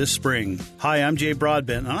anniversary this spring. Hi, I'm Jay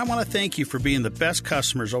Broadbent, and I want to thank you for being the best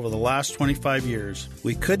customers over the last 25 years.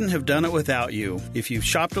 We couldn't have done it without you. If you've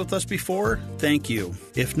shopped with us before, thank you.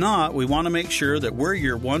 If not, we want to make sure that we're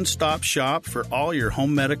your one-stop shop for all your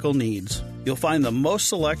home medical needs. You'll find the most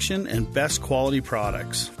selection and best quality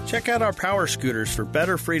products. Check out our power scooters for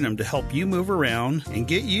better freedom to help you move around and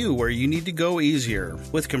get you where you need to go easier.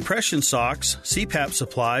 With compression socks, CPAP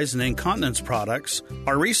supplies, and incontinence products,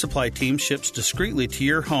 our resupply team ships discreetly to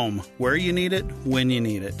your home, where you need it, when you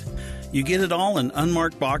need it. You get it all in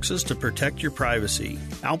unmarked boxes to protect your privacy.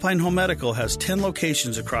 Alpine Home Medical has 10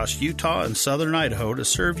 locations across Utah and southern Idaho to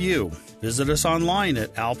serve you. Visit us online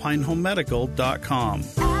at alpinehomemedical.com.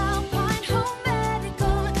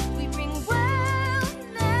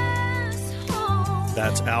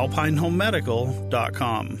 That's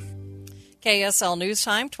alpinehomemedical.com. KSL News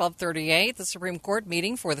Time, 12:38. The Supreme Court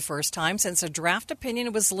meeting for the first time since a draft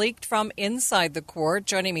opinion was leaked from inside the court.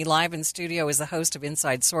 Joining me live in studio is the host of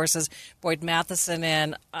Inside Sources, Boyd Matheson,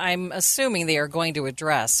 and I'm assuming they are going to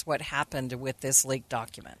address what happened with this leaked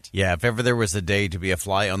document. Yeah, if ever there was a day to be a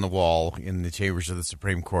fly on the wall in the chambers of the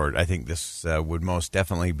Supreme Court, I think this would most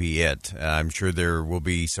definitely be it. I'm sure there will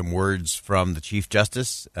be some words from the Chief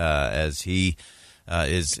Justice as he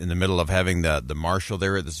is in the middle of having the marshal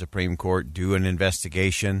there at the Supreme Court do an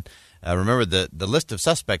investigation. Remember, the list of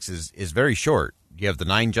suspects is very short. You have the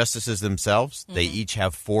 9 justices themselves. Mm-hmm. They each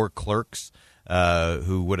have 4 clerks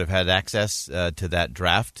who would have had access to that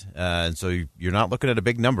draft. And so you're not looking at a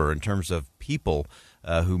big number in terms of people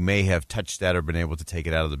who may have touched that or been able to take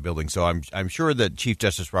it out of the building. So I'm sure that Chief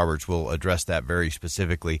Justice Roberts will address that very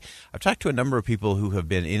specifically. I've talked to a number of people who have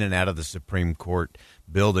been in and out of the Supreme Court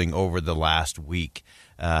building over the last week,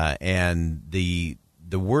 and the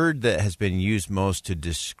word that has been used most to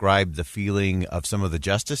describe the feeling of some of the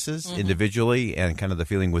justices individually and kind of the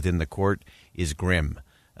feeling within the court is grim.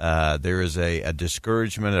 There is a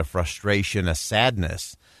discouragement, a frustration, a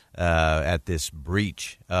sadness at this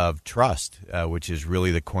breach of trust, which is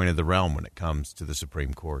really the coin of the realm when it comes to the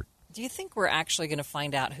Supreme Court. Do you think we're actually going to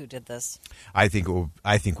find out who did this? I think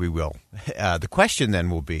we will. The question then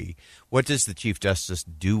will be, what does the Chief Justice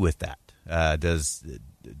do with that?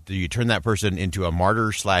 Do you turn that person into a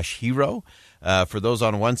martyr/hero for those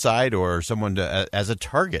on one side, or someone as a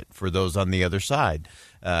target for those on the other side?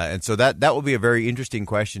 And so that will be a very interesting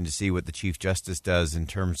question to see what the Chief Justice does in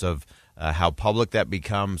terms of how public that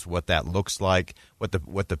becomes, what that looks like, what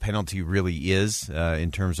the penalty really is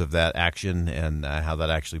in terms of that action, and how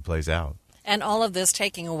that actually plays out. And all of this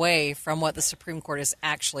taking away from what the Supreme Court is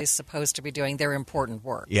actually supposed to be doing, their important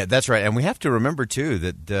work. Yeah, that's right. And we have to remember, too,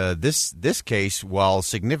 that this case, while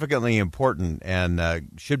significantly important and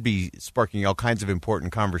should be sparking all kinds of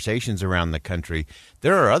important conversations around the country,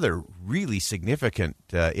 there are other really significant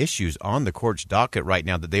issues on the court's docket right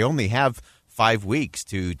now that they only have 5 weeks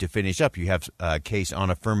to finish up. You have a case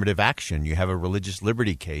on affirmative action. You have a religious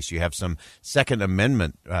liberty case. You have some Second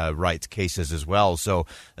Amendment rights cases as well. So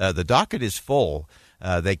the docket is full.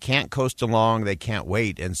 They can't coast along. They can't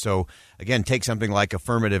wait. And so, again, take something like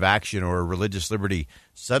affirmative action or religious liberty.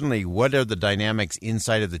 Suddenly, what are the dynamics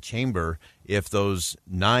inside of the chamber if those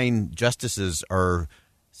 9 justices are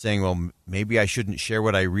saying, well, maybe I shouldn't share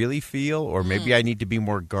what I really feel, or maybe I need to be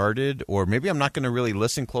more guarded, or maybe I'm not going to really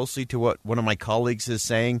listen closely to what one of my colleagues is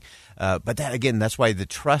saying. But that, again, that's why the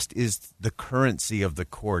trust is the currency of the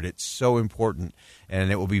court. It's so important, and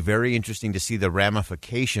it will be very interesting to see the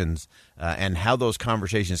ramifications and how those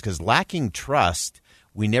conversations, because lacking trust,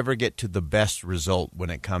 we never get to the best result when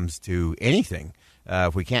it comes to anything.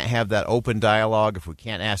 If we can't have that open dialogue, if we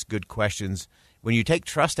can't ask good questions, when you take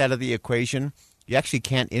trust out of the equation, you actually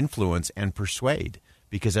can't influence and persuade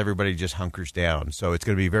because everybody just hunkers down. So it's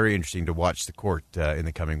going to be very interesting to watch the court in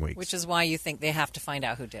the coming weeks. Which is why you think they have to find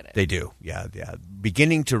out who did it. They do, yeah.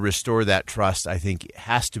 Beginning to restore that trust, I think,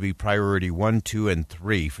 has to be priority 1, 2, and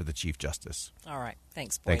 3 for the Chief Justice. All right.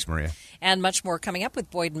 Thanks, Boyd. Thanks, Maria. And much more coming up with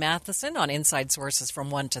Boyd Matheson on Inside Sources from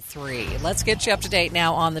 1 to 3. Let's get you up to date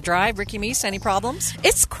now on the drive. Ricky Meese, any problems?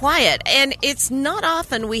 It's quiet, and it's not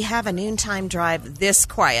often we have a noontime drive this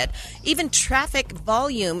quiet. Even traffic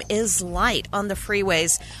volume is light on the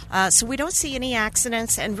freeways, so we don't see any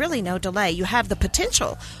accidents and really no delay. You have the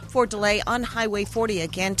potential for delay on Highway 40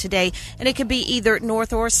 again today, and it could be either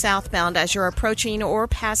north or southbound as you're approaching or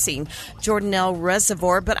passing Jordanelle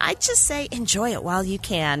Reservoir, but I just say enjoy it while you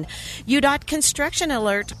can. UDOT construction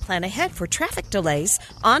alert. Plan ahead for traffic delays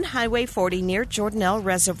on Highway 40 near Jordanelle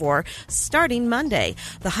Reservoir starting Monday.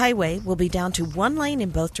 The highway will be down to 1 lane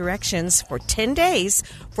in both directions for 10 days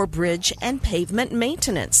for bridge and pavement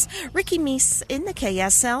maintenance. Ricky Meese in the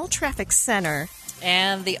KSL Traffic Center.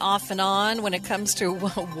 And the off and on when it comes to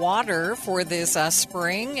water for this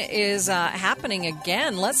spring is happening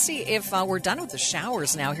again. Let's see if we're done with the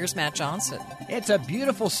showers now. Here's Matt Johnson. It's a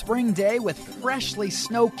beautiful spring day with freshly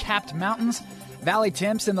snow-capped mountains. Valley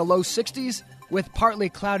temps in the low 60s with partly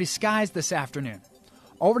cloudy skies this afternoon.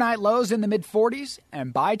 Overnight lows in the mid-40s,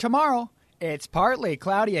 and by tomorrow, it's partly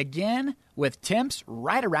cloudy again with temps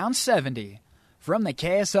right around 70. From the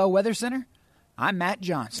KSL Weather Center, I'm Matt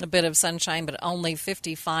Johnson. A bit of sunshine, but only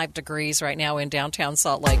 55 degrees right now in downtown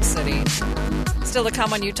Salt Lake City. Still to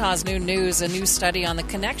come on Utah's Noon News, a new study on the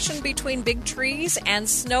connection between big trees and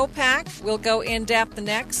snowpack. We'll go in-depth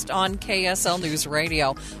next on KSL News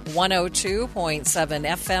Radio, 102.7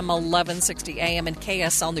 FM, 1160 AM, and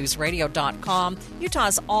KSLNewsRadio.com,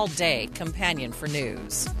 Utah's all-day companion for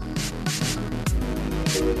news.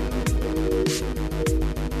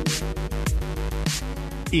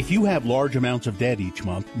 If you have large amounts of debt each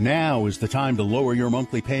month, now is the time to lower your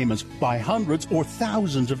monthly payments by hundreds or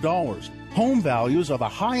thousands of dollars. Home values are the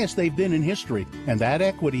highest they've been in history, and that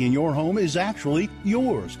equity in your home is actually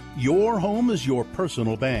yours. Your home is your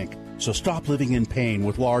personal bank. So stop living in pain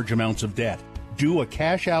with large amounts of debt. Do a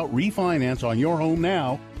cash-out refinance on your home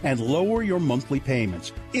now and lower your monthly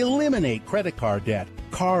payments. Eliminate credit card debt,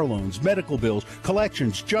 car loans, medical bills,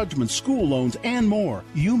 collections, judgments, school loans, and more.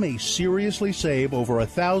 You may seriously save over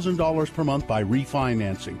 $1,000 per month by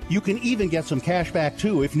refinancing. You can even get some cash back,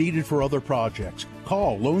 too, if needed for other projects.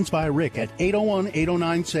 Call Loans by Rick at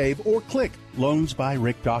 801-809-SAVE or click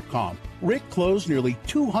loansbyrick.com. Rick closed nearly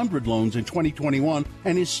 200 loans in 2021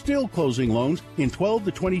 and is still closing loans in 12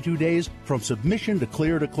 to 22 days from submission to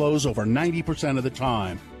clear to close over 90% of the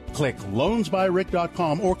time. Click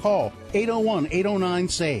loansbyrick.com or call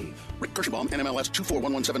 801-809-SAVE. Rick Kirschenbaum, NMLS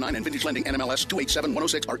 241179 and Vintage Lending NMLS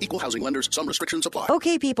 287106 are equal housing lenders. Some restrictions apply.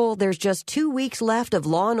 Okay, people, there's just 2 weeks left of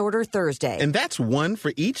Law & Order Thursday. And that's one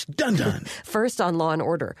for each dun-dun. First on Law &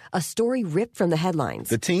 Order, a story ripped from the headlines.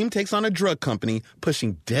 The team takes on a drug company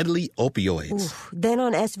pushing deadly opioids. Oof. Then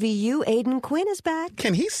on SVU, Aidan Quinn is back.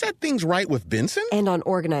 Can he set things right with Benson? And on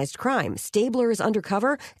Organized Crime, Stabler is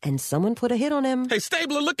undercover and someone put a hit on him. Hey,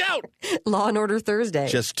 Stabler, look out! Law & Order Thursday.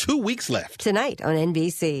 Just 2 weeks left. Tonight on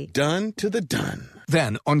NBC. Done to the done.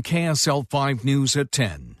 Then on KSL 5 News at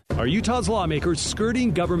 10. Are Utah's lawmakers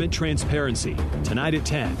skirting government transparency? Tonight at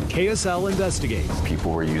 10, KSL investigates.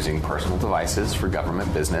 People were using personal devices for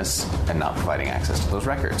government business and not providing access to those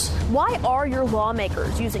records. Why are your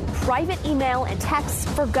lawmakers using private email and texts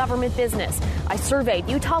for government business? I surveyed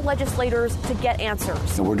Utah legislators to get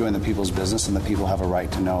answers. We're doing the people's business, and the people have a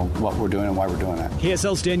right to know what we're doing and why we're doing it.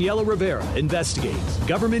 KSL's Daniela Rivera investigates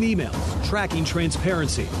government emails, tracking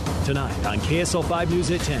transparency. Tonight on KSL 5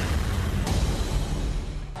 News at 10.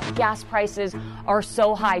 Gas prices are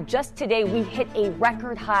so high. Just today, we hit a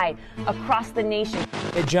record high across the nation.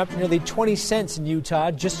 It jumped nearly 20 cents in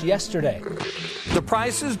Utah just yesterday. The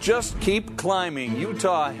prices just keep climbing.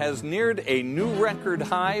 Utah has neared a new record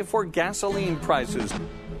high for gasoline prices.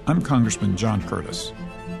 I'm Congressman John Curtis,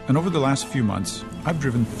 and over the last few months, I've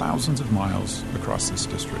driven thousands of miles across this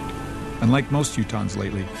district. And like most Utahns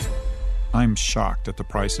lately, I'm shocked at the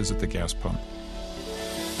prices at the gas pump.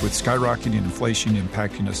 With skyrocketing inflation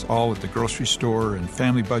impacting us all at the grocery store and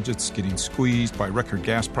family budgets getting squeezed by record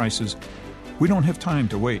gas prices, we don't have time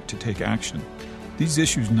to wait to take action. These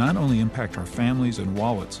issues not only impact our families and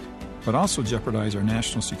wallets, but also jeopardize our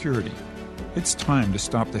national security. It's time to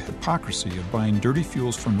stop the hypocrisy of buying dirty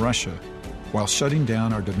fuels from Russia while shutting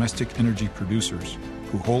down our domestic energy producers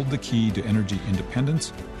who hold the key to energy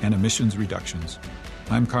independence and emissions reductions.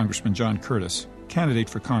 I'm Congressman John Curtis, candidate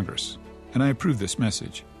for Congress, and I approve this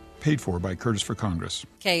message. Paid for by Curtis for Congress.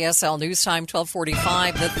 KSL News Time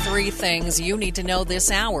 1245. The 3 things you need to know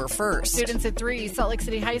this hour. First, students at 3 Salt Lake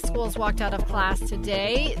City high schools walked out of class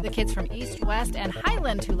today. The kids from East, West, and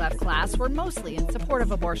Highland who left class were mostly in support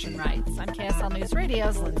of abortion rights. I'm KSL News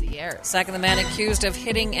Radio's Lindsay Ayers. Second, the man accused of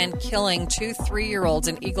hitting and killing 2 3-year-olds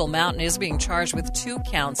in Eagle Mountain is being charged with 2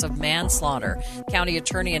 counts of manslaughter. County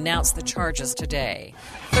attorney announced the charges today.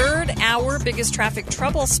 Third, our biggest traffic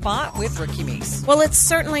trouble spot with Ricky Meese. Well, it's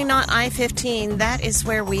certainly not I-15. That is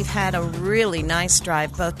where we've had a really nice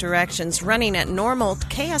drive both directions, running at normal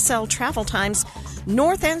KSL travel times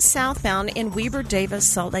north and southbound in Weber, Davis,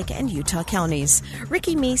 Salt Lake, and Utah counties.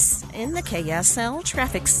 Ricky Meese in the KSL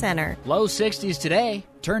Traffic Center. Low 60s today,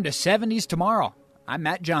 turn to 70s tomorrow. I'm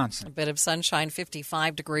Matt Johnson. A bit of sunshine,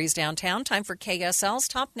 55 degrees downtown. Time for KSL's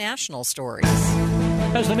top national stories.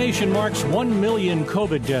 As the nation marks 1 million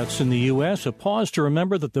COVID deaths in the U.S., a pause to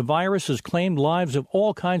remember that the virus has claimed lives of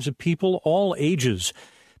all kinds of people, all ages.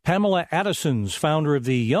 Pamela Addison's founder of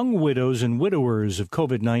the Young Widows and Widowers of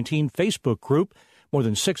COVID-19 Facebook group, more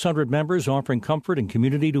than 600 members offering comfort and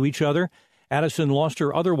community to each other. Addison lost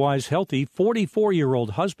her otherwise healthy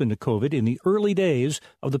 44-year-old husband to COVID in the early days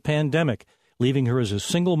of the pandemic, leaving her as a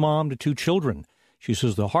single mom to 2 children. She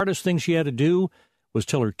says the hardest thing she had to do was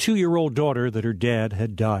tell her 2-year-old daughter that her dad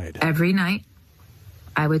had died. Every night,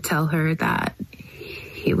 I would tell her that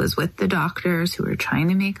he was with the doctors who were trying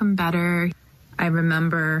to make him better. I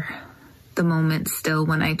remember the moment still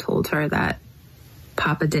when I told her that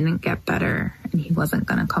Papa didn't get better and he wasn't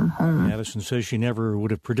going to come home. Addison says she never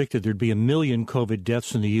would have predicted there'd be 1 million COVID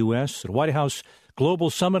deaths in the U.S. At White House Global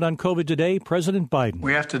Summit on COVID today, President Biden.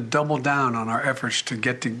 We have to double down on our efforts to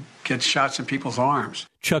get shots in people's arms.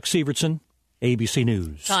 Chuck Severson. ABC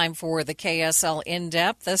News. Time for the KSL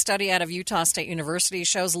In-Depth. A study out of Utah State University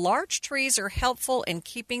shows large trees are helpful in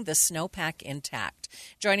keeping the snowpack intact.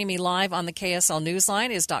 Joining me live on the KSL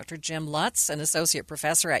Newsline is Dr. Jim Lutz, an associate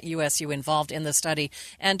professor at USU involved in the study.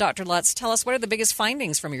 And Dr. Lutz, tell us, what are the biggest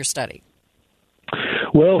findings from your study?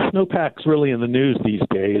 Well, snowpack's really in the news these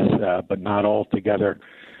days, but not altogether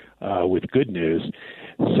with good news.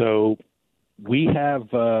 So we have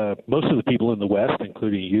most of the people in the West,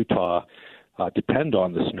 including Utah, depend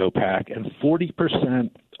on the snowpack, and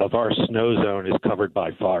 40% of our snow zone is covered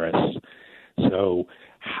by forests. So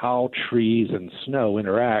how trees and snow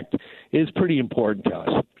interact is pretty important to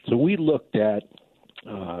us. So we looked at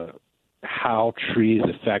how trees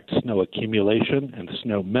affect snow accumulation and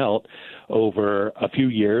snow melt over a few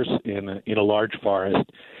years in a large forest.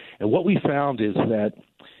 And what we found is that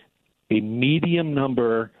a medium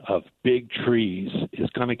number of big trees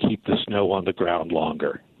is going to keep the snow on the ground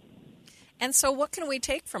longer. And so what can we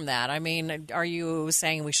take from that? I mean, are you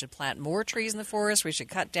saying we should plant more trees in the forest? We should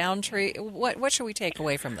cut down trees? What should we take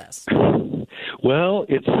away from this? Well,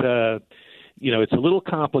 it's a little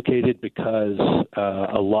complicated because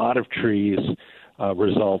a lot of trees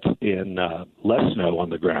result in less snow on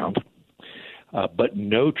the ground, but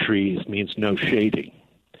no trees means no shading.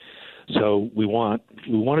 So we want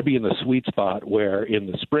to be in the sweet spot where in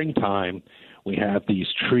the springtime we have these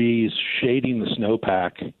trees shading the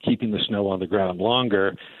snowpack, keeping the snow on the ground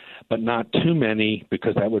longer, but not too many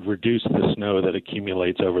because that would reduce the snow that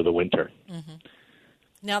accumulates over the winter. Mm-hmm.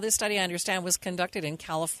 Now, this study, I understand, was conducted in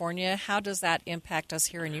California. How does that impact us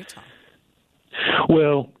here in Utah?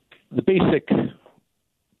 Well, the basic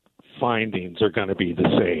findings are going to be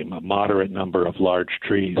the same. A moderate number of large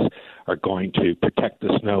trees are going to protect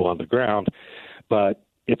the snow on the ground, but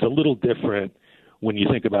it's a little different when you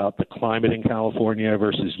think about the climate in California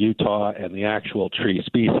versus Utah and the actual tree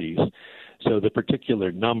species. So the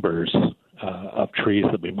particular numbers of trees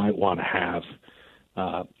that we might want to have,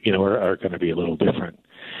 are going to be a little different.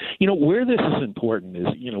 Where this is important is,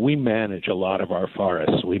 we manage a lot of our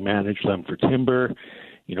forests. We manage them for timber.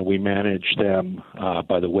 We manage them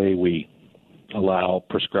by the way we allow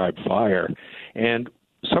prescribed fire. And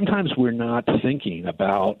sometimes we're not thinking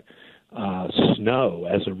about snow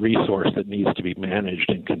as a resource that needs to be managed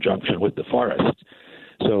in conjunction with the forest.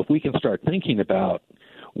 So if we can start thinking about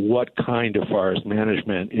what kind of forest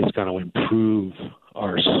management is going to improve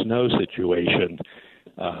our snow situation,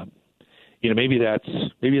 maybe that's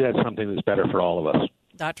something that's better for all of us.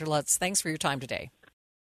 Dr. Lutz, thanks for your time today.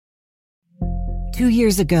 2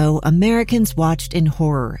 years ago, Americans watched in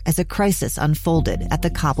horror as a crisis unfolded at the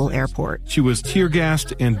Kabul airport. She was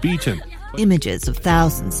tear-gassed and beaten. Images of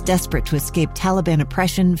thousands desperate to escape Taliban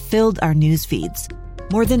oppression filled our news feeds.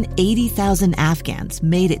 More than 80,000 Afghans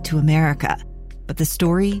made it to America. But the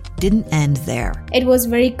story didn't end there. It was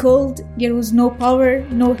very cold. There was no power,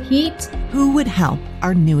 no heat. Who would help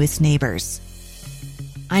our newest neighbors?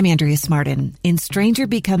 I'm Andrea Smartin. In Stranger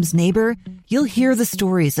Becomes Neighbor, you'll hear the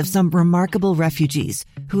stories of some remarkable refugees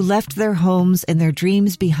who left their homes and their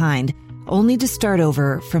dreams behind, only to start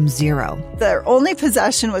over from zero. Their only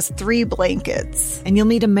possession was 3 blankets. And you'll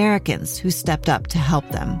meet Americans who stepped up to help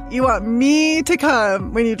them. You want me to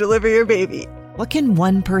come when you deliver your baby. What can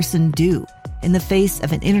one person do in the face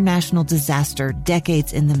of an international disaster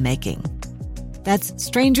decades in the making? That's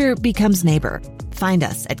Stranger Becomes Neighbor. Find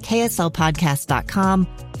us at kslpodcast.com.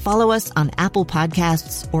 Follow us on Apple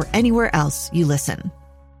Podcasts or anywhere else you listen.